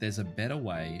there's a better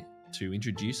way to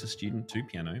introduce a student to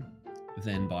piano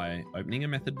than by opening a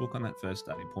method book on that first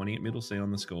day, pointing at middle C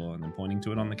on the score, and then pointing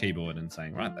to it on the keyboard and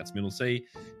saying, right, that's middle C.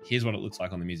 Here's what it looks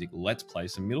like on the music. Let's play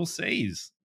some middle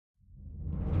Cs.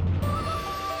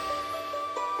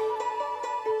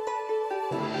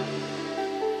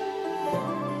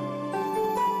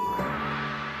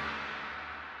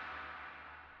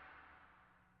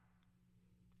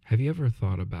 Have you ever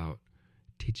thought about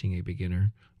teaching a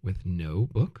beginner with no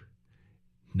book?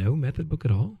 No method book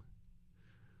at all?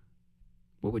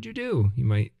 What would you do? You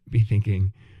might be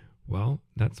thinking, well,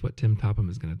 that's what Tim Topham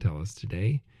is going to tell us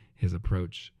today, his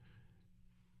approach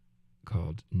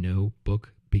called No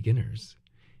Book Beginners.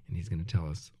 And he's going to tell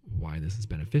us why this is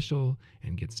beneficial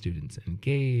and get students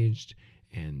engaged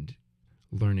and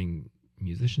learning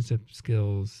musicianship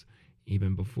skills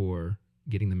even before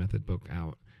getting the method book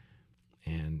out,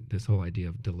 and this whole idea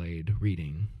of delayed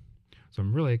reading. So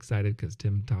I'm really excited because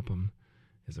Tim Topham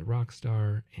is a rock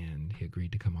star and he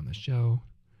agreed to come on the show.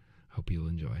 Hope you'll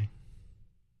enjoy.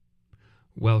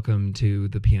 Welcome to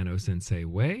the Piano Sensei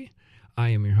Way. I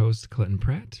am your host, Clinton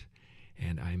Pratt,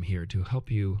 and I'm here to help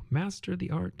you master the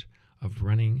art of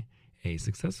running a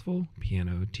successful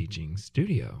piano teaching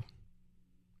studio.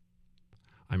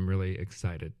 I'm really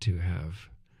excited to have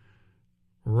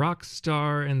rock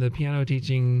star in the piano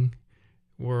teaching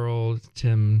world,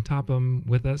 Tim Topham,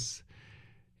 with us,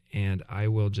 and I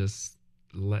will just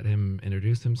let him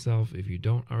introduce himself. If you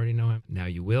don't already know him, now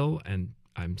you will, and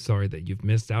I'm sorry that you've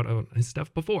missed out on his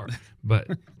stuff before. But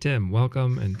Tim,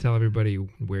 welcome, and tell everybody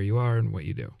where you are and what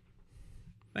you do.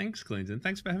 Thanks, Clinton.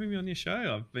 Thanks for having me on your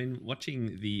show. I've been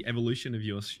watching the evolution of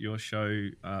your show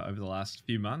over the last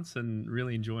few months and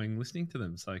really enjoying listening to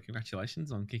them. So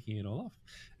congratulations on kicking it all off.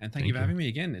 And thank you for having me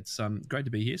again. It's great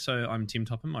to be here. So I'm Tim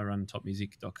Topham. I run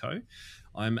topmusic.co.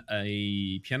 I'm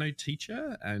a piano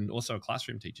teacher and also a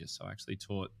classroom teacher. So I actually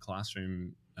taught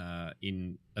classroom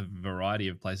in a variety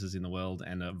of places in the world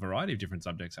and a variety of different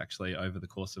subjects actually over the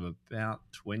course of about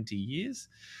 20 years.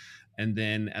 And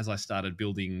then as I started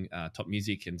building Top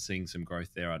Music and seeing some growth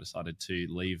there, I decided to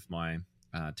leave my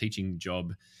teaching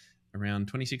job around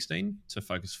 2016 to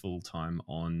focus full time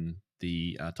on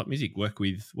the Top Music,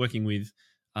 working with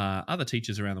other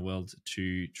teachers around the world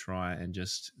to try and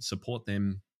just support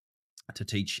them to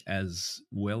teach as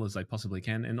well as they possibly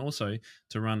can, and also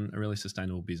to run a really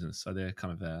sustainable business. So they're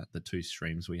kind of the two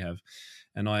streams we have.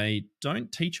 And I don't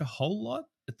teach a whole lot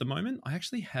at the moment. I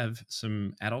actually have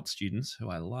some adult students who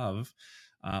I love,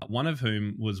 one of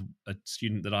whom was a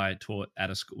student that I taught at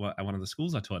one of the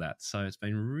schools I taught at. So it's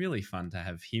been really fun to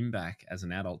have him back as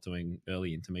an adult doing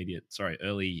early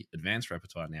advanced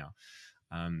repertoire now.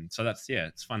 So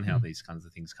it's fun how these kinds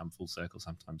of things come full circle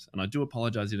sometimes. And I do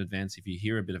apologize in advance if you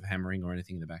hear a bit of hammering or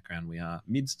anything in the background. We are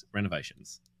midst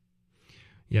renovations.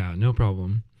 Yeah, no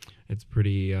problem. It's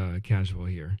pretty casual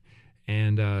here.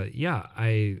 And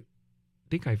I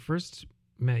think I first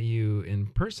met you in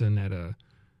person at a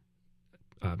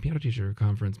piano teacher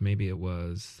conference. Maybe it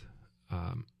was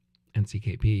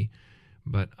NCKP,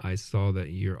 but I saw that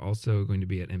you're also going to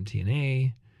be at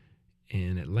MTNA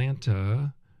in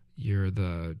Atlanta. You're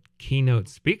the keynote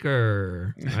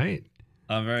speaker, right?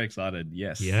 I'm very excited.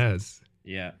 Yes.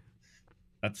 Yeah.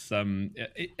 That's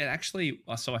it actually.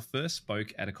 So I first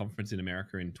spoke at a conference in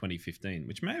America in 2015,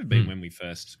 which may have been when we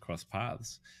first crossed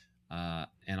paths.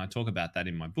 And I talk about that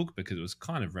in my book because it was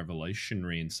kind of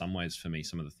revolutionary in some ways for me,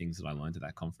 some of the things that I learned at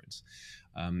that conference.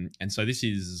 And so this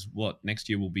is next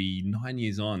year will be 9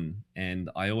 years on. And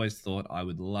I always thought I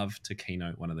would love to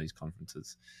keynote one of these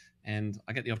conferences. And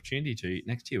I get the opportunity to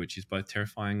next year, which is both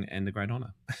terrifying and a great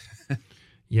honor.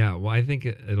 Yeah, well, I think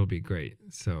it'll be great.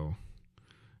 So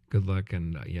good luck.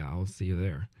 And I'll see you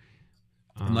there.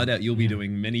 No doubt you'll be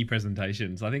doing many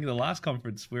presentations. I think the last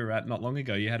conference we were at not long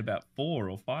ago, you had about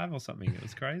 4 or 5 or something. It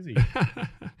was crazy.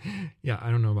 Yeah, I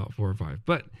don't know about 4 or 5,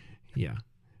 but yeah,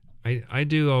 I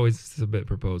do always submit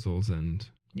proposals, and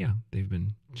they've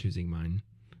been choosing mine.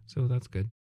 So that's good.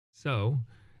 So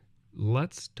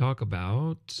let's talk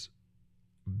about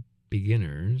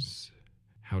beginners,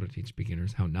 how to teach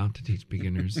beginners, how not to teach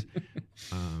beginners,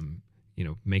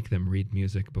 make them read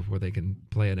music before they can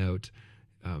play a note.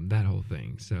 That whole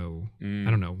thing. So I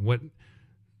don't know what.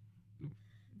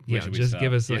 Just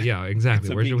give us.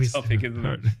 Exactly. Where should we start?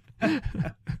 Isn't it?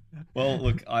 Well,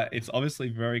 look, it's obviously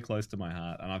very close to my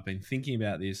heart, and I've been thinking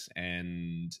about this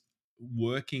and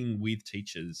working with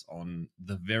teachers on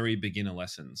the very beginner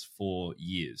lessons for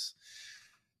years,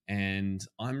 and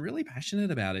I'm really passionate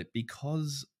about it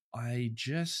because I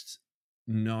just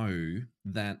know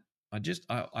that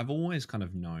I've always kind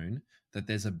of known that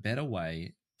there's a better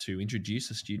way to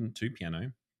introduce a student to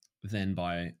piano than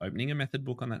by opening a method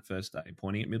book on that first day,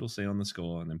 pointing at middle C on the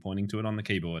score, and then pointing to it on the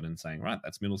keyboard and saying, right,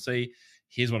 that's middle C.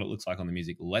 Here's what it looks like on the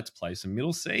music. Let's play some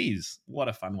middle Cs. What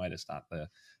a fun way to start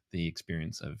the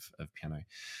experience of piano.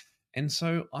 And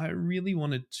so I really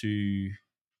wanted to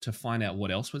find out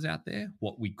what else was out there,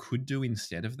 what we could do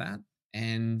instead of that,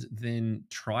 and then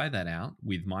try that out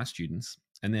with my students.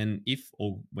 And then, if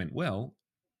all went well,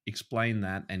 explain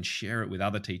that and share it with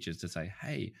other teachers to say,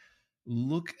 hey,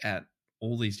 look at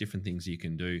all these different things you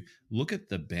can do. Look at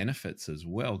the benefits as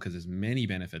well, because there's many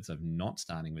benefits of not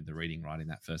starting with the reading right in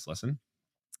that first lesson.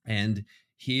 And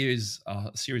here's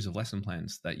a series of lesson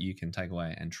plans that you can take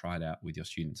away and try it out with your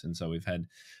students. And so we've had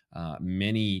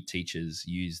many teachers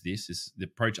use this. This is the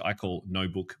approach I call no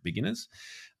book beginners,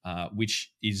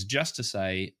 which is just to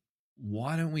say,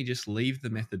 why don't we just leave the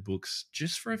method books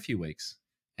just for a few weeks,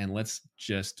 and let's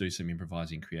just do some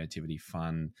improvising, creativity,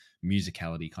 fun,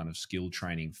 musicality kind of skill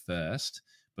training first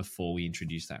before we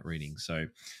introduce that reading. So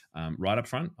right up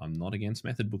front, I'm not against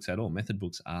method books at all. Method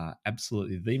books are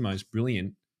absolutely the most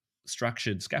brilliant,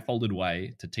 structured, scaffolded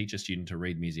way to teach a student to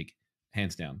read music,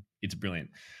 hands down. It's brilliant.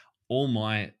 All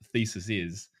my thesis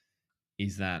is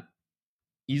that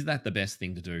the best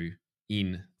thing to do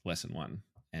in lesson one?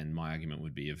 And my argument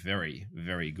would be a very,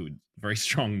 very good, very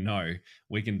strong no.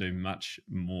 We can do much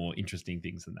more interesting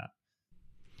things than that.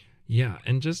 Yeah,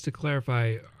 and just to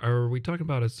clarify, are we talking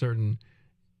about a certain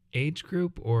age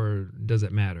group, or does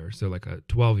it matter? So like a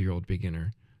 12-year-old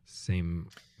beginner, same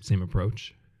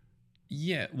approach?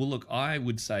 Yeah, well, look, I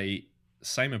would say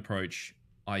same approach,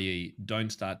 i.e., don't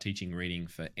start teaching reading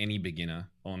for any beginner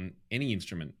on any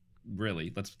instrument.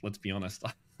 Really, let's be honest.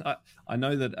 I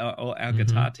know that our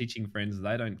guitar teaching friends,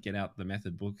 they don't get out the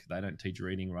method book. They don't teach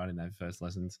reading right in their first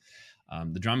lessons.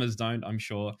 The drummers don't, I'm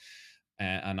sure.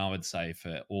 And I would say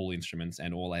for all instruments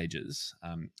and all ages,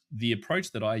 the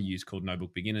approach that I use, called No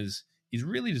Book Beginners, is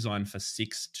really designed for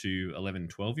 6 to 11,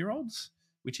 12-year-olds,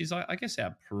 which is, I guess,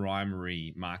 our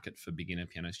primary market for beginner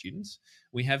piano students.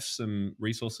 We have some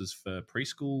resources for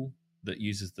preschool that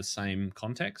uses the same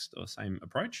context or same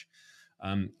approach.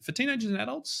 For teenagers and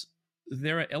adults,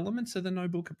 there are elements of the no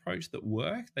book approach that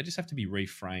work. They just have to be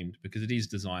reframed because it is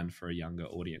designed for a younger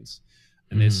audience.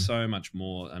 And there's so much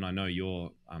more. And I know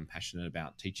you're passionate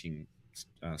about teaching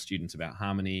students about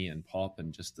harmony and pop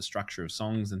and just the structure of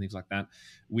songs and things like that,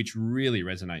 which really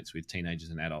resonates with teenagers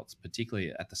and adults,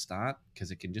 particularly at the start,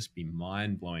 because it can just be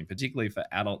mind-blowing, particularly for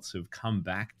adults who've come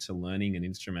back to learning an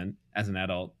instrument as an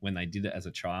adult when they did it as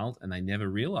a child and they never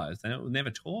realized, and it was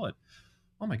never taught.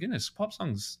 Oh my goodness, pop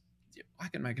songs, I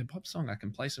can make a pop song, I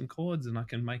can play some chords, and I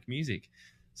can make music.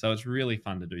 So it's really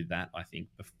fun to do that, I think,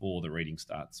 before the reading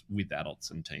starts with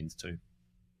adults and teens too.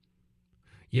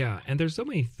 Yeah, and there's so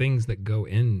many things that go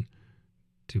in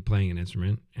to playing an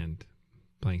instrument and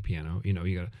playing piano. You know,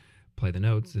 you got to play the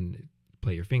notes and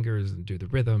play your fingers and do the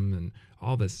rhythm and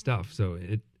all this stuff. So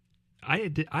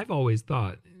I've always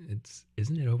thought,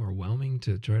 isn't it overwhelming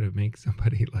to try to make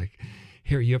somebody like,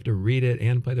 here you have to read it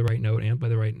and play the right note and play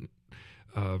the right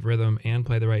rhythm and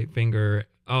play the right finger.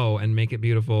 Oh, and make it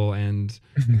beautiful, and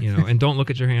and don't look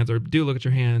at your hands, or do look at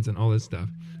your hands, and all this stuff.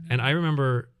 And I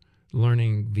remember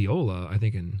learning viola, I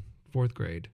think in 4th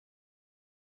grade,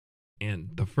 and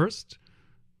the first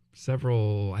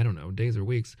several, I don't know, days or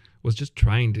weeks was just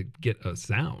trying to get a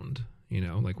sound.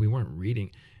 Like we weren't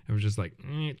reading. I was just like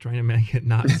trying to make it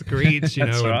not screech.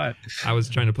 That's right. I was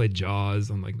trying to play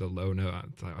Jaws on like the low note.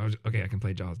 Okay, I can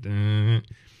play Jaws.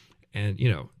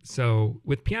 And so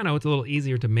with piano, it's a little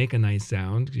easier to make a nice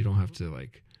sound. You don't have to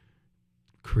like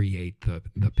create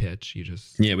the pitch. You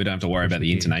just we don't have to worry about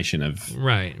the intonation of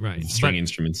right string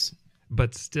instruments.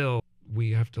 But still,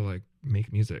 we have to like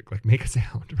make music, like make a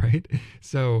sound, right?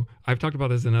 So I've talked about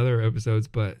this in other episodes,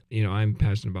 but I'm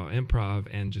passionate about improv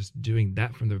and just doing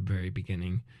that from the very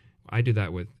beginning. I do that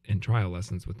in trial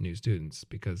lessons with new students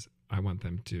because I want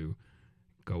them to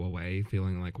go away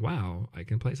feeling like, wow, I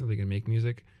can play something and make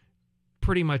music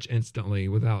pretty much instantly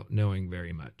without knowing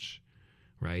very much,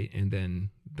 right? And then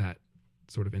that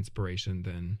sort of inspiration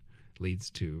then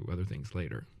leads to other things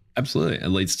later. Absolutely. It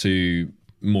leads to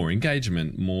more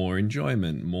engagement, more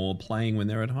enjoyment, more playing when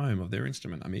they're at home of their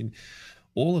instrument. I mean,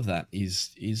 all of that is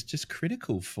just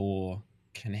critical for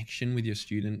connection with your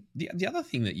student. The other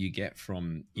thing that you get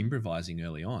from improvising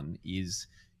early on is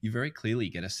you very clearly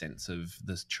get a sense of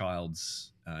this child's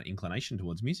inclination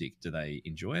towards music. Do they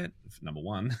enjoy it? Number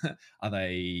one, are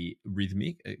they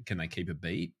rhythmic? Can they keep a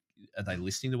beat? Are they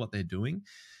listening to what they're doing?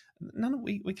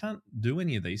 We can't do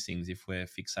any of these things if we're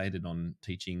fixated on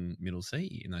teaching middle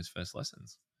C in those first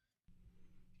lessons.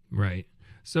 Right.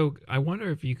 So I wonder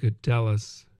if you could tell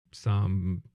us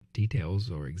some details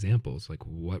or examples, like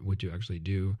what would you actually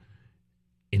do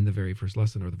in the very first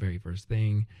lesson or the very first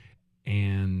thing.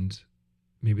 And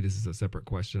maybe this is a separate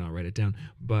question, I'll write it down.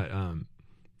 But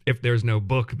if there's no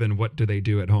book, then what do they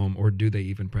do at home, or do they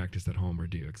even practice at home, or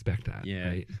do you expect that? Yeah,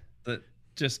 right?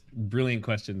 just brilliant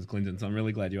questions, Clinton. So I'm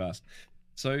really glad you asked.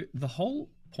 So the whole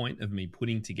point of me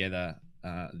putting together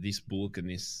this book and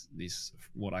this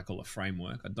what I call a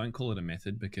framework, I don't call it a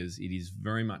method because it is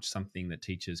very much something that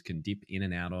teachers can dip in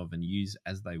and out of and use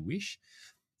as they wish.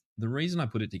 The reason I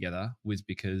put it together was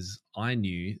because I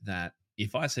knew that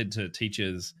if I said to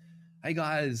teachers, "Hey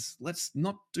guys, let's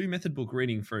not do method book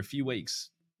reading for a few weeks,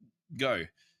 go,"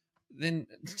 then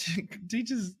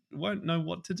teachers won't know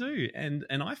what to do. And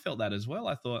I felt that as well.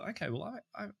 I thought, okay, well,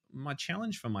 I my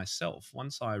challenge for myself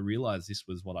once I realized this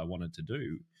was what I wanted to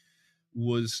do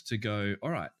was to go, all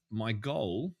right, my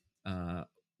goal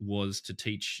was to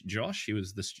teach Josh. He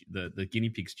was the guinea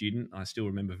pig student. I still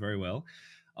remember very well.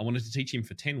 I wanted to teach him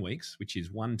for 10 weeks, which is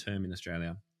one term in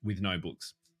Australia, with no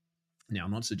books. Now,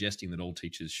 I'm not suggesting that all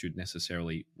teachers should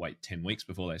necessarily wait 10 weeks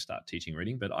before they start teaching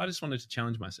reading, but I just wanted to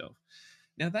challenge myself.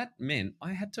 Now, that meant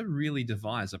I had to really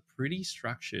devise a pretty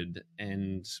structured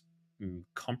and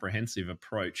comprehensive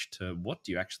approach to what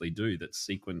do you actually do that's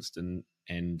sequenced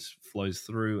and flows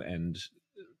through and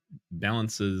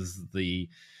balances the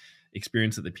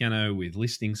experience at the piano with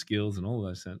listening skills and all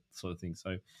those sort of things.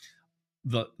 So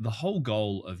the whole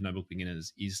goal of No Book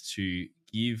Beginners is to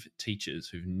give teachers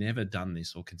who've never done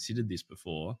this or considered this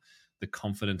before the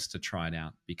confidence to try it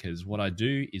out. Because what I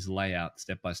do is lay out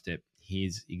step by step,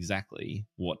 here's exactly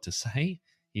what to say,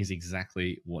 here's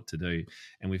exactly what to do.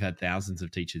 And we've had thousands of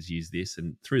teachers use this.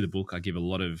 And through the book, I give a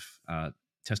lot of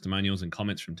testimonials and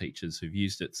comments from teachers who've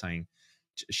used it,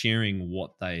 sharing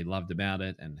what they loved about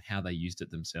it and how they used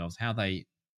it themselves, how they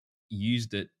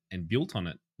used it and built on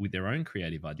it with their own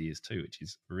creative ideas too, which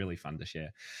is really fun to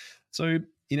share. So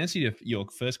in answer to your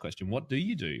first question, what do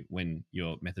you do when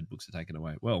your method books are taken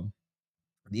away? Well,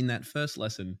 in that first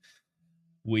lesson,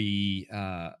 we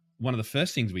one of the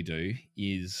first things we do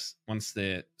is once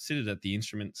they're seated at the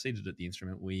instrument,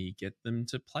 we get them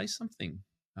to play something.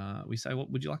 We say, what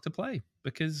would you like to play?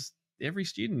 Because every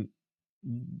student,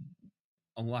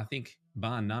 well, I think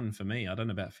bar none for me, I don't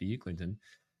know about for you, Clinton,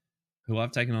 who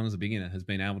I've taken on as a beginner, has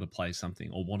been able to play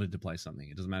something or wanted to play something.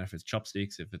 It doesn't matter if it's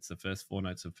chopsticks, if it's the first 4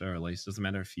 notes of Fer Elise, doesn't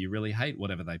matter if you really hate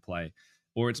whatever they play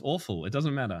or it's awful. It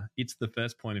doesn't matter. It's the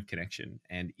first point of connection,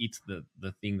 and it's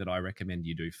the thing that I recommend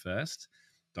you do first.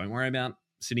 Don't worry about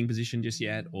sitting position just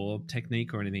yet or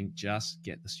technique or anything. Just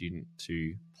get the student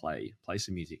to play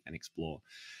some music and explore.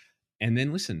 And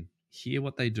then listen, hear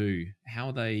what they do,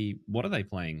 what are they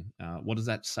playing? What does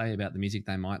that say about the music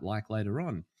they might like later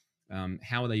on?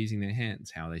 How are they using their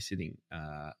hands? How are they sitting?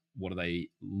 What are they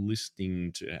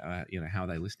listening to? How are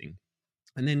they listening?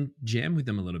 And then jam with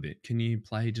them a little bit. Can you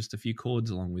play just a few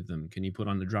chords along with them? Can you put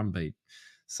on the drum beat?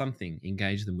 Something,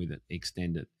 engage them with it,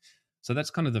 extend it. So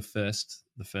that's kind of the first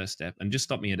step. And just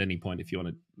stop me at any point if you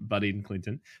want to butt in,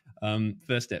 Clinton.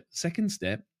 First step. Second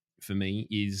step for me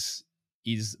is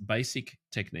basic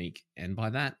technique. And by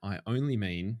that, I only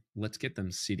mean let's get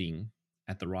them sitting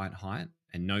at the right height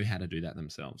and know how to do that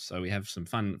themselves. So we have some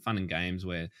fun and games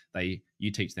where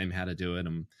you teach them how to do it,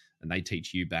 and they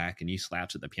teach you back, and you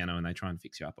slouch at the piano and they try and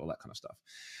fix you up, all that kind of stuff.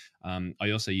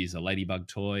 I also use a ladybug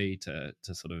toy to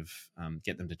sort of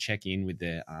get them to check in with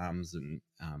their arms and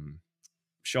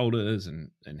shoulders and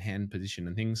hand position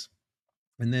and things.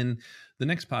 And then the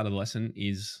next part of the lesson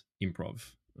is improv,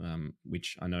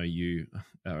 which I know you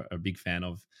are a big fan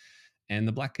of. And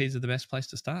the black keys are the best place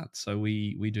to start. So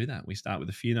we do that. We start with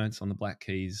a few notes on the black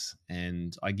keys,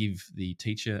 and I give the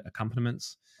teacher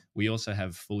accompaniments. We also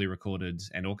have fully recorded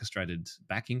and orchestrated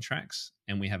backing tracks,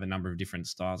 and we have a number of different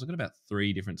styles. I've got about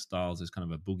 3 different styles. There's kind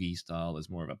of a boogie style, there's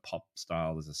more of a pop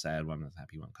style, there's a sad one, there's a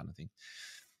happy one kind of thing.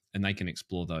 And they can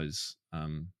explore those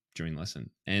during lesson.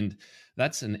 And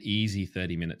that's an easy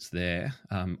 30 minutes there.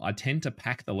 I tend to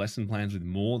pack the lesson plans with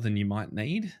more than you might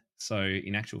need. So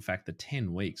in actual fact, the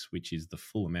 10 weeks, which is the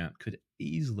full amount, could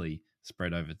easily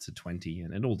spread over to 20.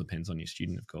 And it all depends on your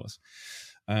student, of course.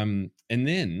 And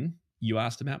then you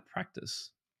asked about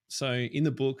practice. So in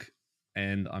the book,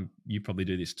 and you probably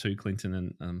do this too, Clinton,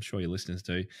 and I'm sure your listeners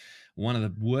do, one of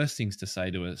the worst things to say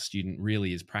to a student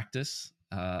really is practice.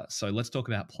 So let's talk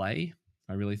about play.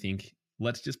 I really think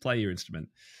let's just play your instrument,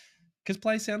 because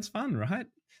play sounds fun, right?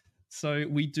 So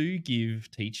we do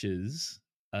give teachers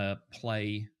a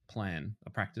play plan, a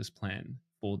practice plan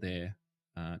for their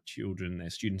children, their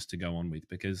students to go on with,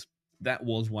 because that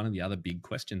was one of the other big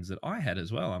questions that I had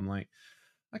as well. I'm like,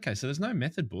 okay, so there's no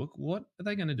method book. What are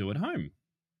they going to do at home?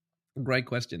 Great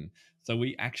question. So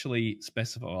we actually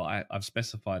specify. Well, I've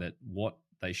specified it what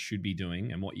they should be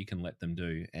doing and what you can let them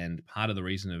do. And part of the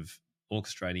reason of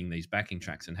orchestrating these backing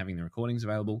tracks and having the recordings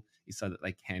available is so that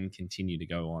they can continue to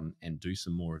go on and do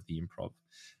some more of the improv.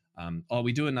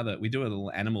 We do a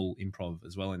little animal improv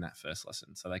as well in that first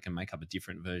lesson, so they can make up a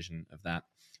different version of that.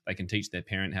 They can teach their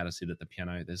parent how to sit at the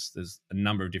piano. There's a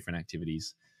number of different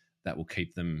activities that will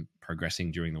keep them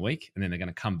progressing during the week, and then they're going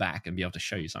to come back and be able to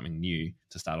show you something new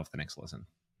to start off the next lesson.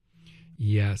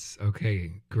 Yes.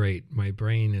 Okay. Great. My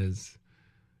brain is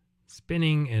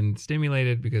spinning and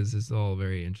stimulated because this is all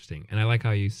very interesting. And I like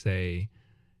how you say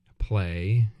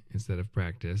play instead of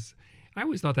practice. I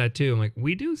always thought that too. I'm like,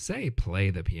 we do say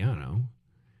play the piano.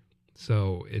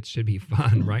 So it should be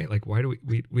fun, right? Like, why do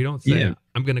we don't say,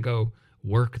 I'm going to go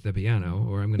work the piano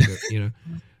or I'm going to go,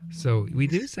 So we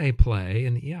do say play,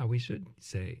 and yeah, we should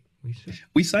say we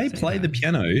say play that. The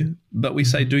piano, but we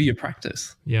say do your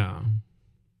practice. Yeah.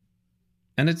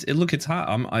 And it's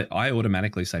hard. I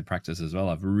automatically say practice as well.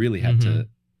 I've really had to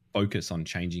focus on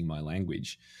changing my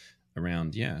language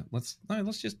around, let's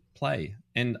just play.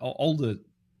 And older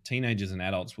teenagers and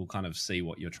adults will kind of see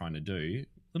what you're trying to do.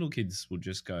 Little kids will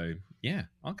just go, I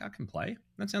can play.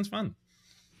 That sounds fun.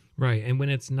 Right. And when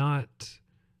it's not,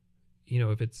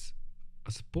 if it's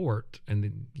a sport and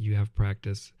then you have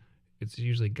practice, it's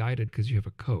usually guided because you have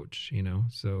a coach,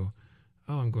 So,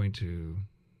 I'm going to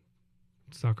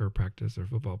soccer practice or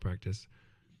football practice,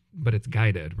 but it's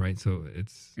guided, right? So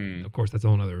it's, of course, that's a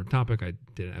whole other topic. I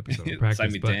did an episode of practice.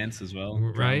 Same with dance as well.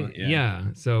 Right? Yeah.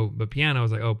 So, but piano, I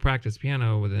was like, practice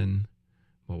piano. Well, then,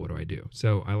 what do I do?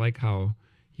 So I like how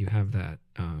you have that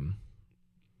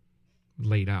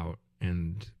laid out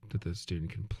and that the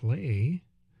student can play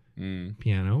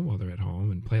piano while they're at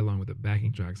home and play along with the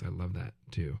backing tracks. I love that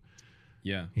too.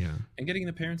 Yeah. And getting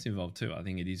the parents involved too. I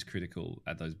think it is critical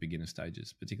at those beginner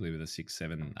stages, particularly with a 6,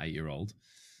 7, 8-year-old.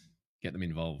 Get them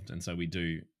involved. And so we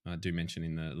do mention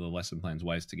in the lesson plans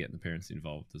ways to get the parents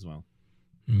involved as well.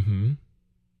 Mm-hmm.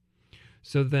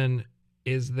 So then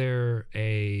is there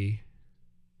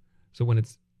so when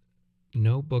it's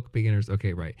no book beginners,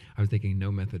 okay, right. I was thinking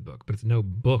no method book, but it's no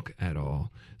book at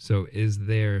all. So is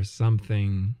there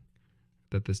something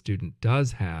that the student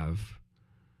does have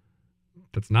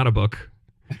that's not a book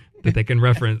that they can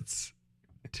reference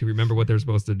to remember what they're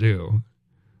supposed to do?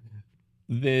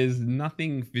 There's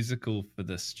nothing physical for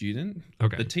the student.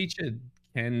 Okay. The teacher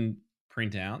can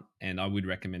print out, and I would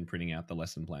recommend printing out the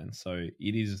lesson plan. So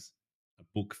it is a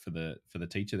book for the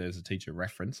teacher. There's a teacher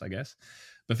reference, I guess.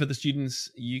 But for the students,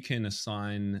 you can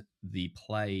assign the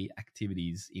play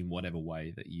activities in whatever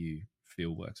way that you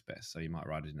feel works best. So you might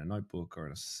write it in a notebook or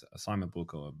an assignment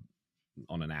book or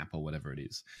on an app or whatever it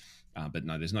is. But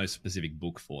no, there's no specific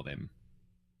book for them.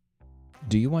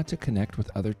 Do you want to connect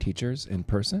with other teachers in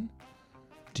person?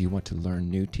 Do you want to learn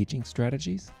new teaching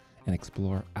strategies and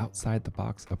explore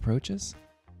outside-the-box approaches?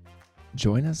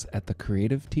 Join us at the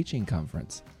Creative Teaching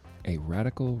Conference, a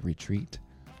radical retreat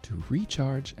to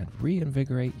recharge and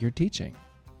reinvigorate your teaching.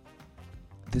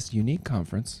 This unique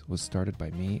conference was started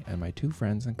by me and my 2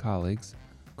 friends and colleagues,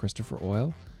 Christopher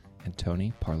Oil and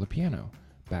Tony Parlapiano,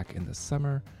 back in the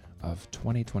summer of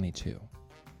 2022.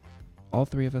 All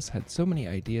 3 of us had so many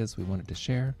ideas we wanted to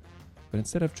share, but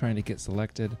instead of trying to get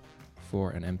selected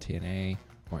for an MTNA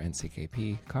or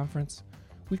NCKP conference,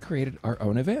 we created our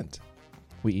own event.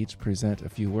 We each present a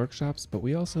few workshops, but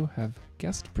we also have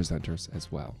guest presenters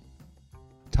as well.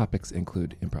 Topics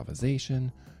include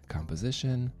improvisation,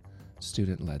 composition,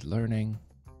 student-led learning.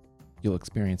 You'll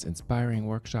experience inspiring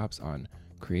workshops on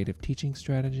creative teaching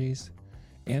strategies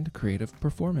and creative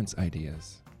performance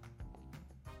ideas.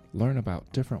 Learn about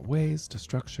different ways to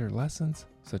structure lessons,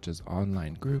 such as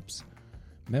online groups,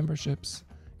 memberships,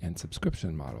 and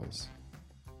subscription models.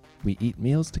 We eat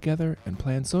meals together and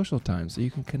plan social time so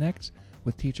you can connect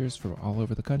with teachers from all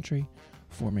over the country,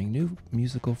 forming new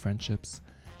musical friendships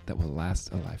that will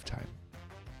last a lifetime.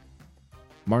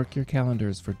 Mark your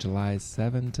calendars for July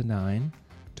 7 to 9,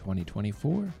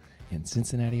 2024 in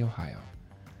Cincinnati, Ohio.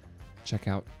 Check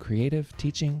out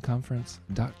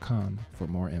creativeteachingconference.com for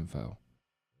more info.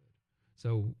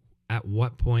 So at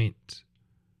what point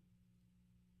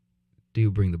do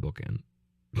you bring the book in?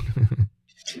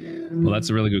 Well, that's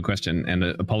a really good question. And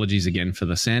apologies again for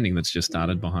the sanding that's just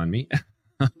started behind me.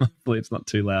 Hopefully it's not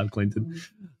too loud, Clinton.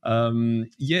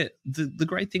 The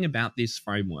great thing about this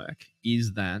framework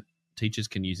is that teachers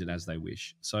can use it as they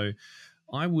wish. So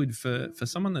I would, for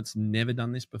someone that's never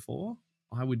done this before,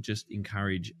 I would just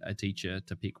encourage a teacher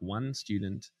to pick one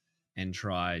student and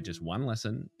try just one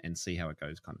lesson and see how it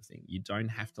goes, kind of thing. You don't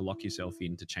have to lock yourself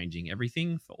into changing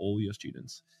everything for all your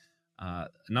students. A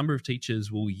number of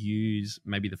teachers will use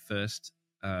maybe the first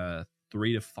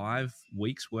 3 to 5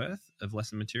 weeks worth of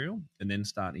lesson material and then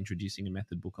start introducing a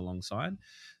method book alongside.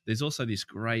 There's also this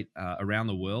great around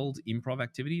the world improv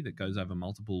activity that goes over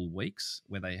multiple weeks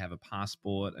where they have a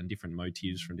passport and different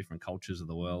motifs from different cultures of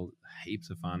the world. Heaps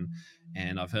of fun.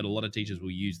 And I've heard a lot of teachers will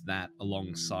use that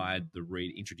alongside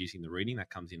introducing the reading. That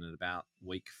comes in at about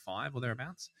week 5 or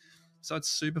thereabouts. So it's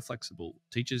super flexible.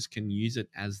 Teachers can use it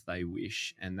as they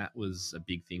wish. And that was a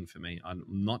big thing for me. I'm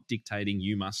not dictating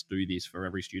you must do this for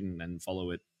every student and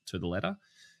follow it to the letter.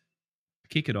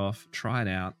 Kick it off, try it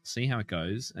out, see how it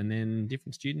goes. And then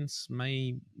different students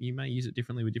you may use it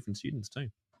differently with different students too.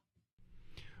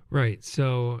 Right.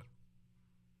 So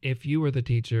if you were the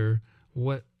teacher,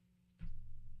 what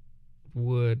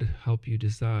would help you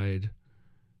decide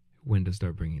when to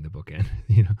start bringing the book in?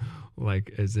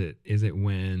 Like, is it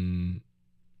when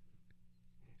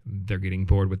they're getting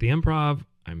bored with the improv?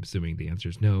 I'm assuming the answer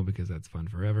is no, because that's fun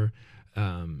forever.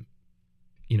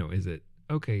 Is it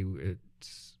okay,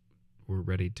 we're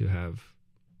ready to have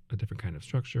a different kind of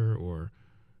structure, or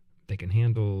they can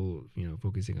handle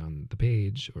focusing on the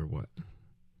page, or what?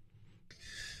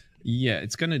 Yeah,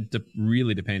 it's going to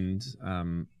really depend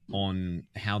on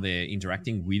how they're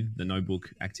interacting with the notebook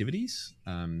activities.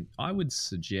 I would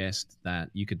suggest that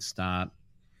you could start.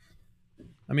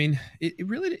 I mean,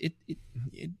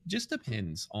 it just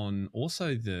depends on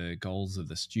also the goals of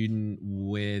the student,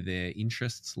 where their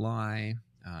interests lie,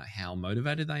 how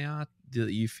motivated they are. Do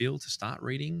you feel to start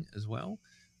reading as well?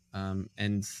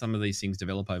 And some of these things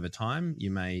develop over time. You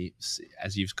may,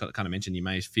 as you've kind of mentioned, you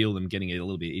may feel them getting a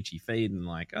little bit itchy feet and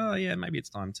like, oh yeah, maybe it's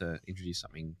time to introduce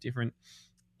something different.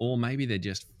 Or maybe they're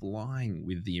just flying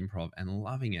with the improv and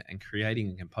loving it and creating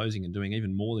and composing and doing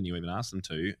even more than you even asked them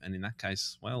to. And in that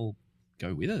case, well,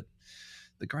 go with it.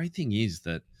 The great thing is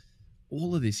that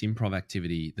all of this improv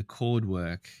activity, the chord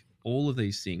work, all of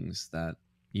these things that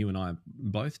you and I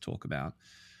both talk about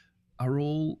are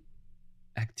all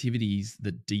activities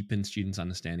that deepen students'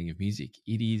 understanding of music.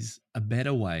 It is a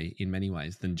better way in many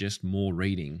ways than just more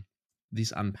reading.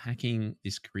 This unpacking,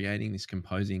 this creating, this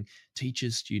composing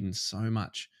teaches students so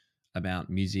much about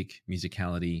music,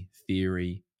 musicality,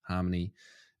 theory, harmony.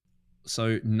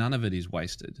 So none of it is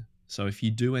wasted. So if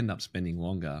you do end up spending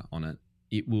longer on it,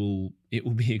 it will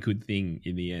be a good thing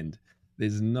in the end.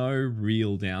 There's no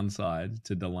real downside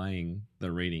to delaying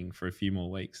the reading for a few more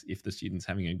weeks if the student's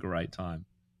having a great time.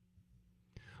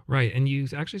 Right. And you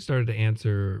actually started to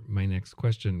answer my next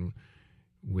question,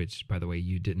 which, by the way,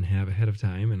 you didn't have ahead of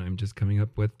time, and I'm just coming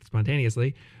up with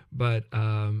spontaneously. But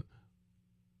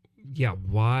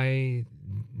why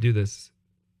do this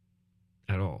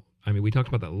at all? I mean, we talked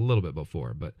about that a little bit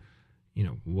before, but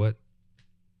what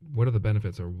are the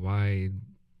benefits, or why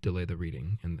delay the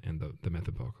reading and the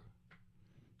method book?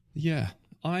 Yeah,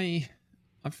 I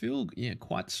feel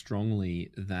quite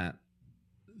strongly that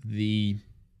there's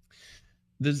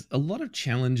a lot of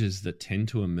challenges that tend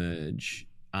to emerge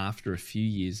after a few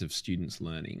years of students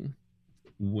learning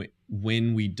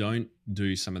when we don't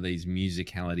do some of these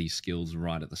musicality skills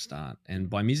right at the start. And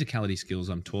by musicality skills,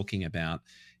 I'm talking about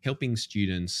helping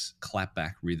students clap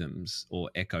back rhythms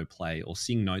or echo play or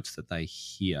sing notes that they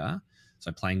hear.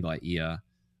 So playing by ear,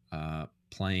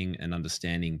 playing and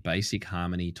understanding basic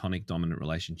harmony, tonic dominant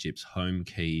relationships, home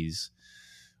keys,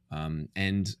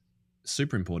 and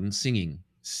super important,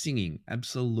 singing,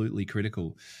 absolutely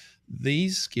critical.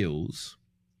 These skills,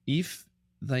 if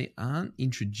they aren't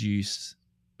introduced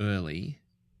early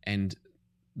and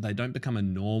they don't become a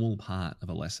normal part of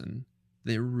a lesson,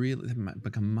 they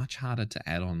become much harder to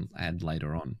add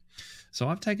later on. So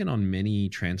I've taken on many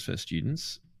transfer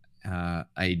students,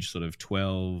 age sort of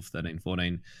 12, 13,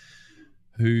 14,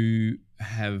 who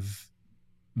have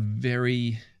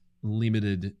very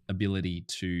limited ability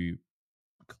to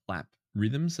clap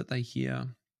rhythms that they hear,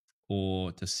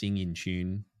 or to sing in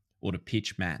tune, or to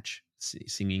pitch match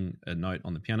singing a note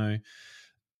on the piano.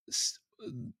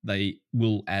 They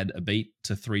will add a beat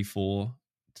to 3/4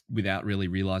 without really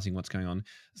realizing what's going on.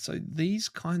 So these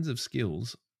kinds of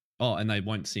skills, and they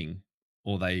won't sing,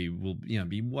 or they will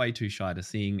be way too shy to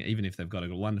sing, even if they've got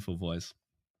a wonderful voice.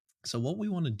 So what we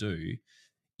want to do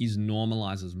is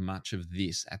normalize as much of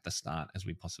this at the start as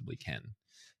we possibly can.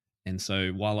 And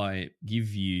so while I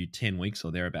give you 10 weeks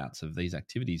or thereabouts of these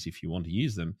activities, if you want to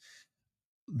use them,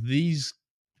 these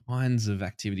kinds of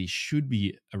activities should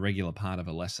be a regular part of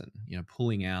a lesson.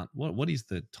 Pulling out what is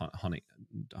the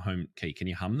home key? Can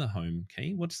you hum the home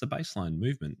key? What's the bass line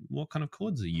movement? What kind of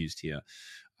chords are used here?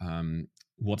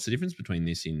 What's the difference between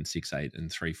this in 6/8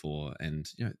 and 3/4? And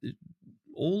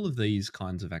all of these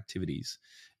kinds of activities,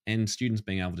 and students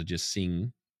being able to just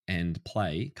sing and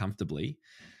play comfortably,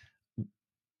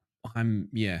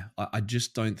 I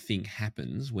just don't think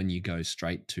happens when you go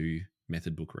straight to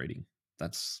method book reading.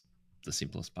 That's the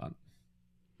simplest part.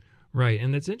 Right.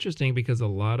 And it's interesting because a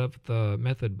lot of the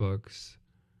method books,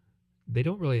 they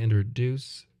don't really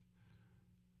introduce,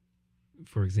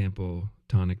 for example,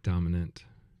 tonic dominant,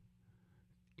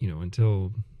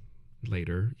 until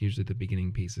later. Usually the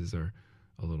beginning pieces are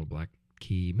a little black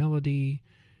key melody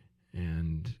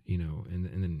and, and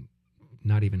then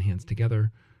not even hands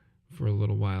together for a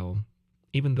little while,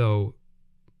 even though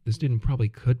the student probably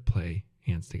could play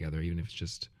hands together, even if it's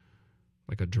just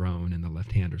like a drone in the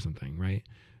left hand or something, right?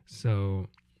 So,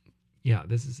 yeah,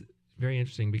 this is very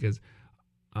interesting because,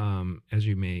 as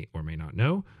you may or may not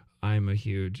know, I'm a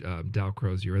huge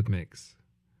Dalcroze Eurythmics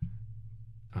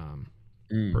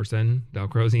person,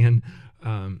 Dalcrozian.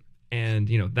 And,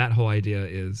 that whole idea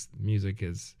is music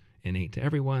is innate to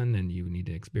everyone and you need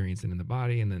to experience it in the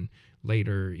body. And then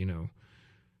later,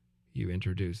 you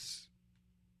introduce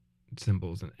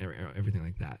symbols and everything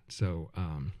like that. So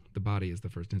the body is the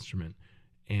first instrument.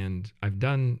 And I've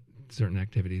done certain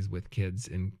activities with kids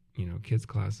in, kids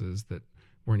classes that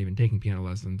weren't even taking piano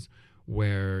lessons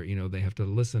where, they have to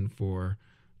listen for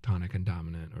tonic and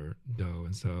dominant or do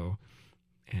and so,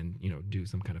 and, do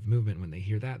some kind of movement. When they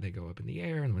hear that, they go up in the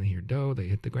air. And when they hear do, they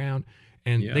hit the ground.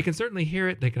 And they can certainly hear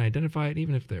it. They can identify it,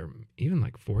 even if they're even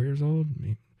like 4 years old.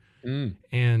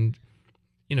 And,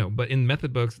 but in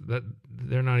method books, that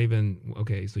they're not even,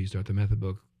 okay, so you start the method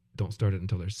book, don't start it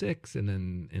until they're 6. And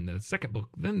then in the second book,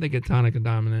 then they get tonic and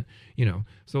dominant,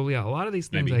 So, yeah, a lot of these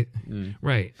things,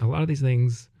 right, a lot of these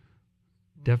things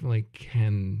definitely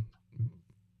can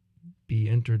be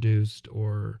introduced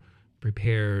or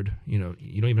prepared. You don't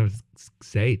even have to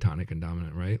say tonic and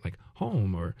dominant, right? Like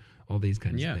home or all these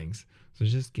kinds of things. So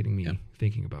it's just getting me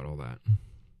thinking about all that.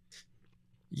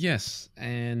 Yes,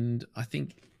 and I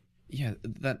think,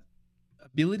 that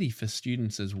ability for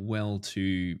students as well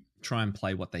to try and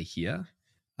play what they hear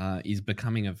is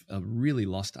becoming a really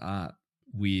lost art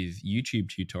with YouTube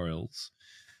tutorials.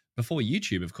 Before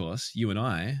YouTube, of course, you and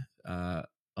I,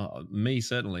 me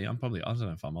certainly, I don't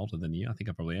know if I'm older than you. I think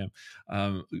I probably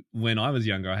am. When I was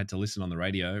younger, I had to listen on the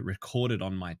radio, record it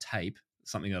on my tape,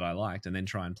 something that I liked, and then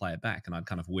try and play it back. And I'd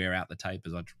kind of wear out the tape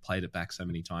as I played it back so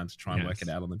many times to try and work it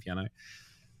out on the piano.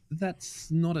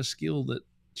 That's not a skill that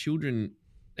children,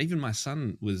 even my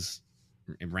son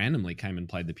randomly came and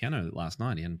played the piano last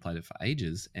night. He hadn't played it for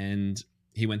ages. And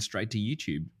he went straight to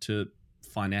YouTube to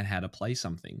find out how to play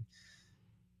something.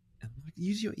 And I'm like,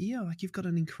 use your ear. Like, you've got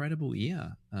an incredible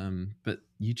ear. But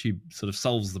YouTube sort of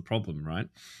solves the problem, right?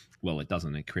 Well, it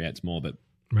doesn't. It creates more. But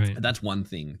that's one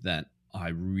thing that I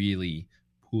really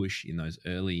push in those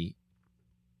early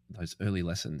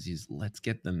lessons is let's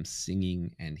get them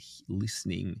singing and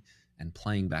listening and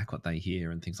playing back what they hear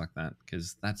and things like that,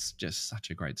 because that's just such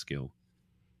a great skill.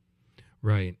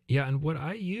 Right. Yeah. And what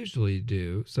I usually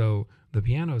do, so the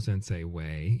Piano Sensei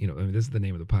way, this is the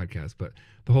name of the podcast, but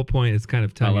the whole point is kind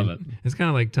of it's kind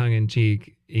of like tongue in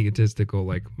cheek, egotistical,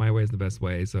 like my way is the best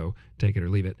way. So take it or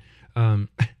leave it.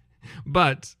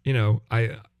 But,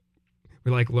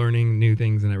 we like learning new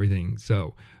things and everything.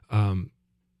 So, up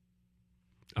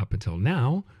until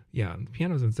now, the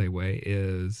Piano Sensei way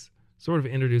is sort of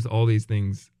introduce all these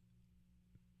things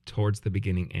towards the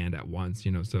beginning and at once,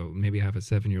 so maybe I have a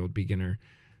 7-year-old beginner.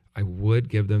 I would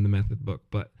give them the method book,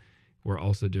 but we're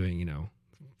also doing,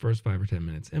 first 5 or 10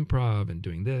 minutes improv and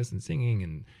doing this and singing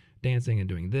and dancing and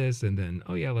doing this. And then,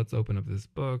 let's open up this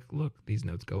book. Look, these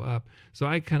notes go up. So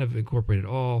I kind of incorporate it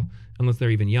all. Unless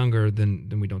they're even younger, then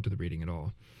we don't do the reading at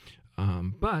all.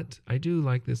 But I do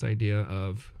like this idea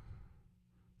of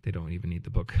they don't even need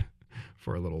the book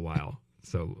for a little while.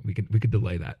 So we could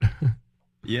delay that.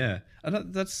 Yeah,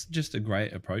 that's just a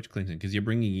great approach, Clinton, because you're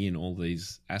bringing in all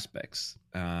these aspects,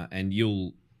 and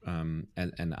you'll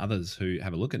and others who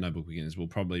have a look at Notebook Beginners will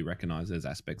probably recognize there's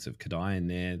aspects of Kadai in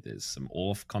there. There's some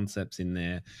Orff concepts in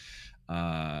there.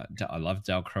 I love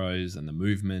Dalcroze and the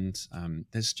movement.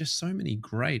 There's just so many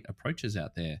great approaches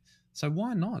out there. So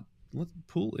why not? Let's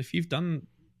pull, if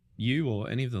you or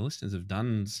any of the listeners have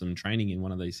done some training in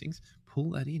one of these things,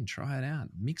 pull that in, try it out,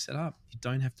 mix it up. You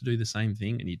don't have to do the same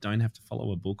thing and you don't have to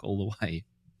follow a book all the way.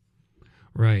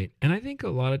 Right. And I think a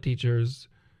lot of teachers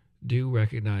do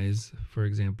recognize, for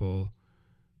example,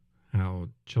 how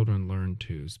children learn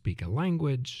to speak a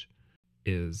language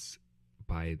is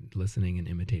by listening and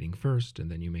imitating first, and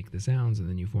then you make the sounds and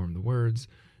then you form the words,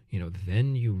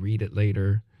 then you read it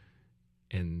later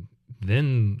and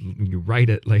then you write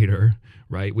it later,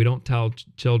 right? We don't tell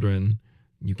children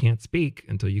you can't speak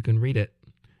until you can read it.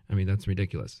 I mean, that's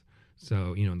ridiculous.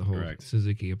 So, you know, the whole Correct.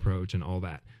 Suzuki approach and all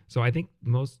that. So I think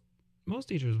most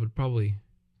teachers would probably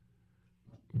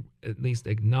at least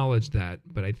acknowledge that,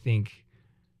 but I think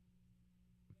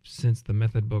since the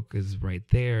method book is right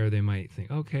there, they might think,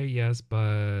 okay, yes,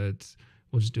 but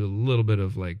we'll just do a little bit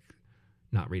of like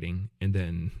not reading and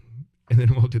then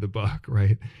we'll do the book,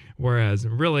 right? Whereas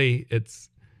really it's,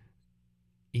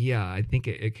 yeah, I think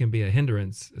it can be a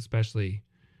hindrance, especially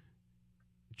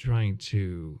trying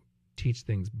to teach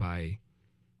things by,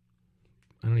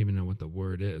 I don't even know what the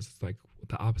word is. It's like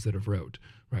the opposite of rote,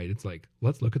 right? It's like,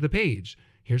 let's look at the page.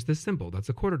 Here's this symbol. That's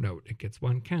a quarter note. It gets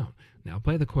one count. Now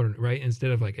play the quarter, right?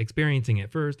 Instead of like experiencing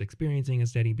it first, experiencing a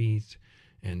steady beat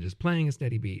and just playing a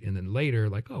steady beat. And then later,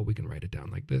 like, oh, we can write it down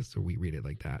like this or we read it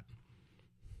like that.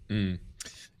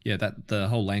 Yeah, that the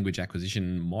whole language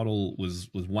acquisition model was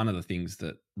one of the things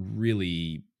that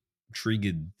really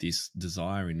triggered this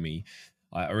desire in me.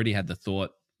 I already had the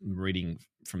thought reading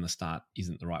from the start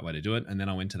isn't the right way to do it. And then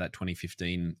I went to that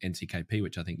 2015 NCKP,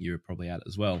 which I think you were probably at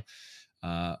as well,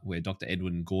 where Dr.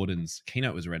 Edwin Gordon's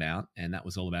keynote was read out, and that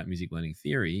was all about music learning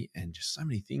theory. And just so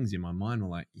many things in my mind were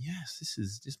like, yes,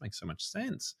 this makes so much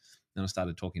sense. Then I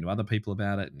started talking to other people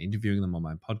about it and interviewing them on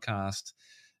my podcast.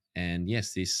 And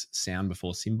yes, this sound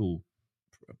before symbol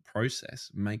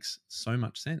process makes so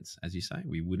much sense. As you say,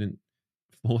 we wouldn't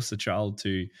force a child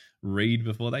to read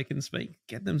before they can speak.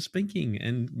 Get them speaking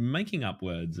and making up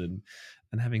words and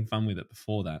having fun with it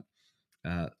before that.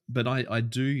 But I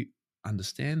do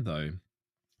understand, though,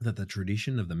 that the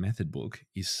tradition of the method book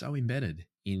is so embedded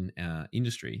in our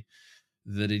industry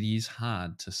that it is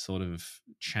hard to sort of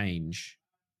change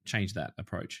that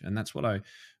approach. And that's what I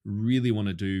really want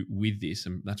to do with this,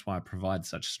 and that's why I provide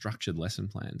such structured lesson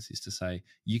plans, is to say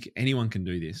anyone can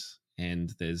do this.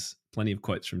 And there's plenty of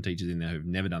quotes from teachers in there who've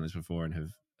never done this before and have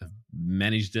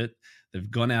managed it. They've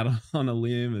gone out on a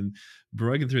limb and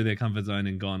broken through their comfort zone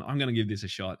and gone, I'm going to give this a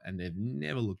shot, and they've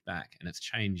never looked back. And it's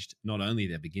changed not only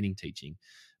their beginning teaching,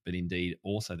 but indeed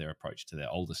also their approach to their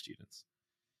older students.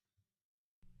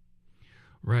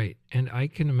 Right. And I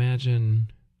can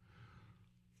imagine,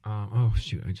 oh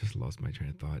shoot, I just lost my train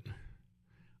of thought.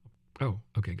 Oh,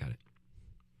 okay, got it.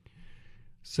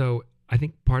 So I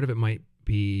think part of it might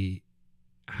be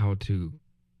how to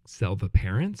sell the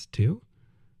parents too.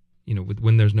 You know,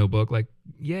 when there's no book, like,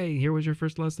 yay, here was your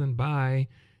first lesson, bye.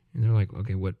 And they're like,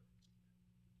 okay, what,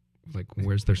 like,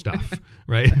 where's their stuff,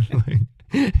 right?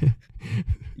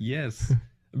 Yes,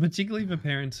 particularly for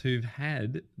parents who've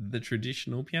had the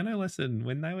traditional piano lesson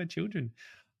when they were children.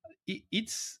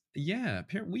 It's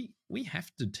we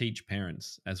have to teach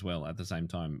parents as well at the same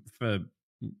time for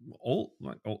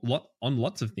on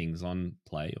lots of things, on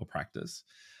play or practice,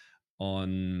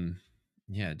 on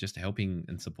just helping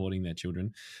and supporting their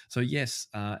children. So yes,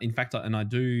 in fact, and I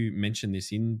do mention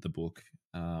this in the book,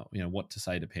 what to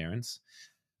say to parents.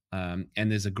 And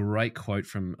there's a great quote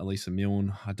from Elisa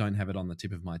Milne. I don't have it on the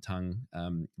tip of my tongue,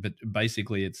 but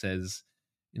basically it says,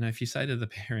 if you say to the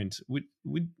parent, would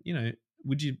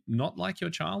you not like your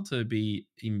child to be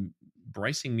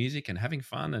embracing music and having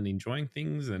fun and enjoying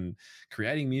things and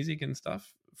creating music and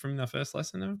stuff from their first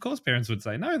lesson? And of course, parents would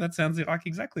say, no, that sounds like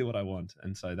exactly what I want.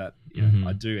 And so that,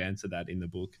 I do answer that in the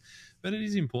book. But it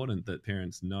is important that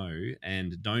parents know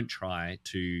and don't try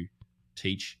to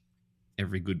teach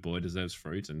every good boy deserves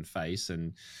fruit and face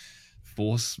and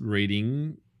force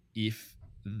reading if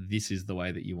this is the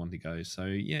way that you want to go. So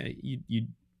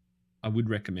I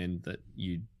would recommend that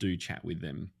you do chat with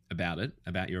them about it,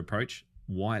 about your approach,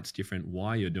 why it's different,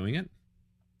 why you're doing it,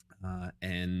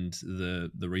 and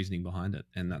the reasoning behind it.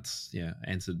 And that's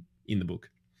answered in the book.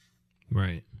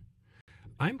 Right.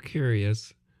 I'm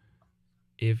curious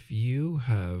if you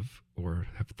have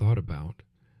thought about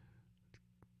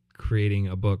creating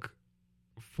a book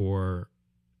for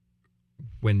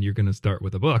when you're going to start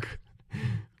with a book,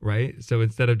 right? So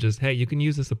instead of just, hey, you can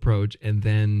use this approach and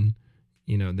then,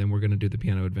 then we're going to do the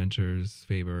Piano Adventures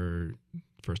Faber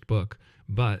first book.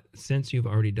 But since you've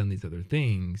already done these other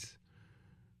things,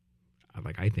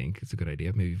 I think it's a good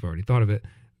idea. Maybe you've already thought of it.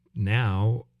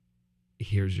 Now,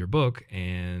 here's your book,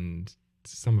 and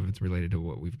some of it's related to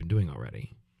what we've been doing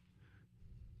already.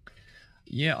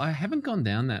 Yeah, I haven't gone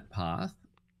down that path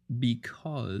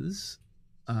because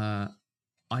I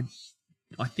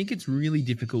think it's really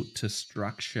difficult to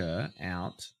structure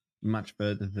out much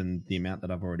further than the amount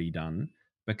that I've already done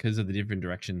because of the different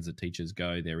directions that teachers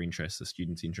go, their interests, the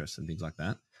students' interests, and things like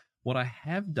that. What I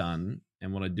have done,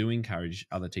 and what I do encourage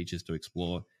other teachers to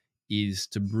explore, is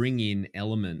to bring in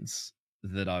elements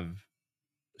that I've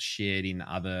shared in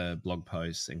other blog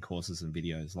posts and courses and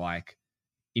videos, like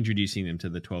introducing them to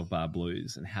the 12-bar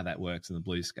blues and how that works in the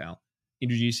blues scale,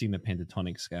 introducing the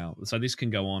pentatonic scale. So this can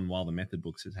go on while the method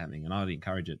books is happening, and I'd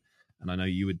encourage it. And I know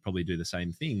you would probably do the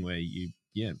same thing where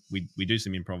we do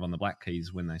some improv on the black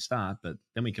keys when they start, but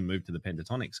then we can move to the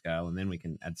pentatonic scale and then we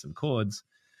can add some chords.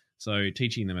 So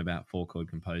teaching them about 4-chord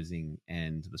composing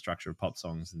and the structure of pop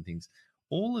songs and things,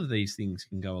 all of these things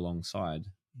can go alongside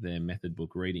their method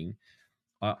book reading.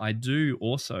 I do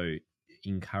also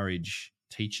encourage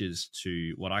teachers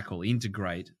to what I call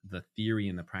integrate the theory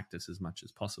and the practice as much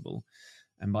as possible.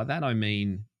 And by that, I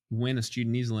mean, when a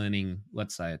student is learning,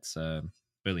 let's say it's a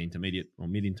early intermediate or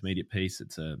mid-intermediate piece,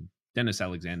 it's a Dennis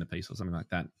Alexander piece or something like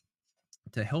that,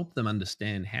 to help them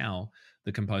understand how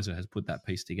the composer has put that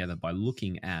piece together by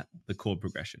looking at the chord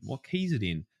progression. What key is it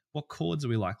in? What chords are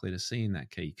we likely to see in that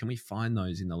key? Can we find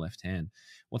those in the left hand?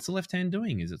 What's the left hand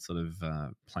doing? Is it sort of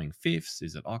playing fifths?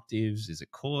 Is it octaves? Is it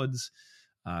chords?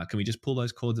 Can we just pull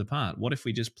those chords apart? What if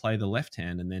we just play the left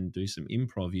hand and then do some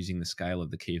improv using the scale of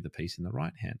the key of the piece in the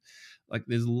right hand? Like,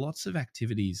 there's lots of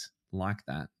activities like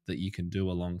that you can do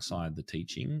alongside the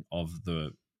teaching of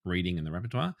the reading and the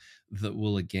repertoire that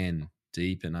will, again,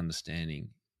 deepen understanding,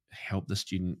 help the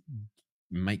student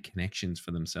make connections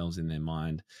for themselves in their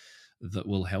mind that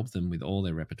will help them with all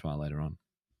their repertoire later on.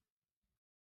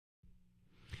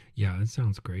 Yeah, that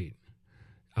sounds great.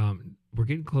 We're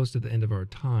getting close to the end of our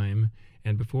time.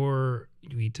 And before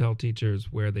we tell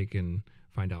teachers where they can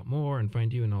find out more and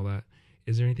find you and all that,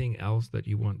 is there anything else that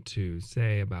you want to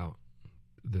say about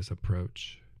this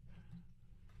approach?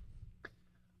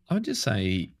 I would just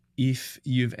say, if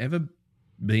you've ever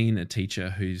been a teacher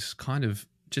who's kind of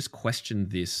just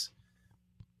questioned this,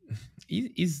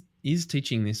 is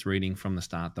teaching this reading from the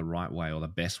start the right way or the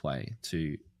best way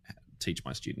to teach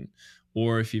my student?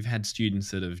 Or if you've had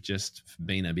students that have just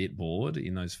been a bit bored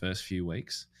in those first few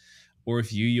weeks, or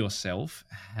if you yourself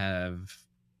have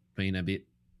been a bit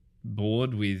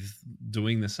bored with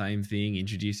doing the same thing,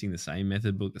 introducing the same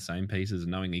method book, the same pieces,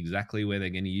 and knowing exactly where they're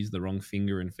going to use the wrong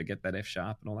finger and forget that F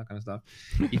sharp and all that kind of stuff.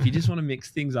 If you just want to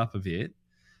mix things up a bit,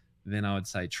 then I would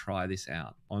say try this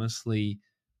out. Honestly,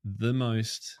 the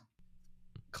most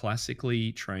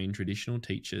classically trained traditional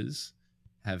teachers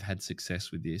have had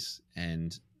success with this,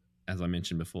 and as I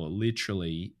mentioned before,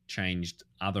 literally changed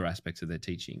other aspects of their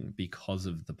teaching because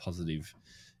of the positive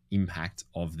impact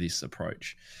of this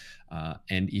approach.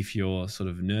 And if you're sort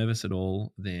of nervous at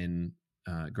all, then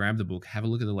grab the book, have a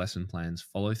look at the lesson plans,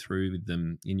 follow through with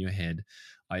them in your head.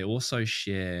 I also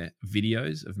share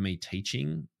videos of me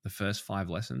teaching the first 5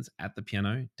 lessons at the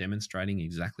piano, demonstrating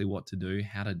exactly what to do,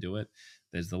 how to do it.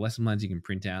 There's the lesson plans you can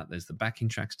print out. There's the backing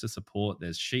tracks to support.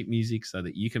 There's sheet music so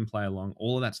that you can play along.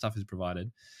 All of that stuff is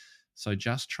provided. So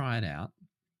just try it out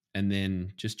and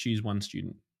then just choose one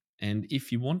student. And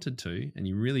if you wanted to, and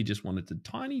you really just wanted to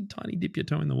tiny dip your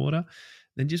toe in the water,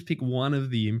 then just pick one of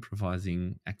the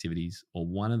improvising activities or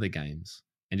one of the games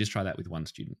and just try that with one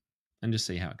student and just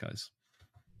see how it goes.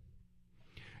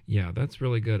 Yeah, that's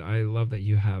really good. I love that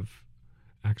you have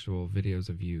actual videos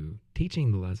of you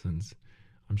teaching the lessons.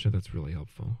 I'm sure that's really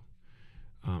helpful.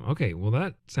 Okay, well,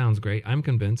 that sounds great. I'm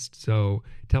convinced. So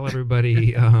tell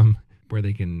everybody where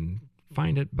they can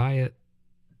find it, buy it,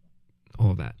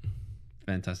 all of that.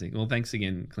 Fantastic. Well, thanks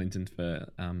again, Clinton, for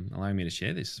allowing me to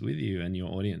share this with you and your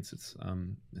audience. It's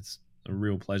a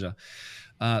real pleasure.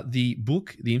 The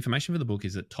information for the book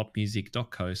is at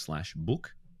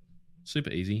topmusic.co/book.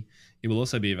 Super easy. It will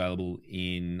also be available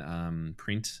in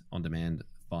print on demand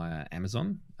via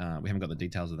Amazon. We haven't got the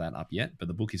details of that up yet, but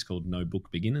the book is called No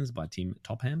Book Beginners by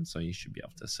Topham, so you should be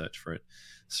able to search for it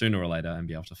sooner or later and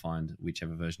be able to find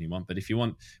whichever version you want. But if you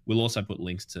want, we'll also put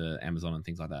links to Amazon and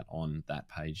things like that on that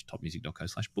page,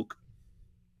 topmusic.co/book.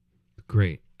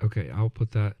 Great. Okay, I'll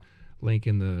put that link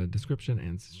in the description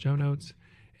and show notes.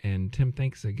 And Tim,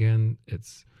 thanks again.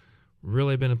 It's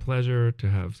really been a pleasure to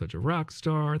have such a rock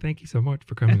star. Thank you so much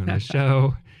for coming on the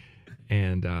show.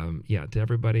 And to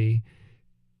everybody,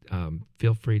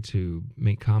 feel free to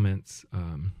make comments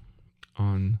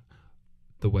on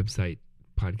the website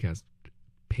podcast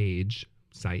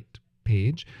site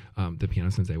page,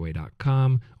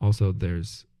 thepianosenseiway.com. Also,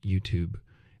 there's YouTube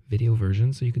video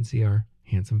version, so you can see our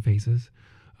handsome faces.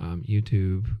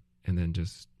 YouTube, and then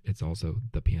it's also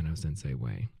The Piano Sensei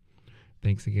Way.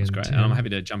 Thanks again. That's great. Tim. And I'm happy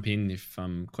to jump in if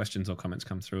questions or comments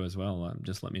come through as well.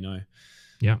 Just let me know.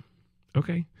 Yeah.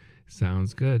 Okay.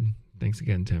 Sounds good. Thanks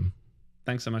again, Tim.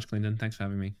 Thanks so much, Clinton. Thanks for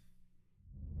having me.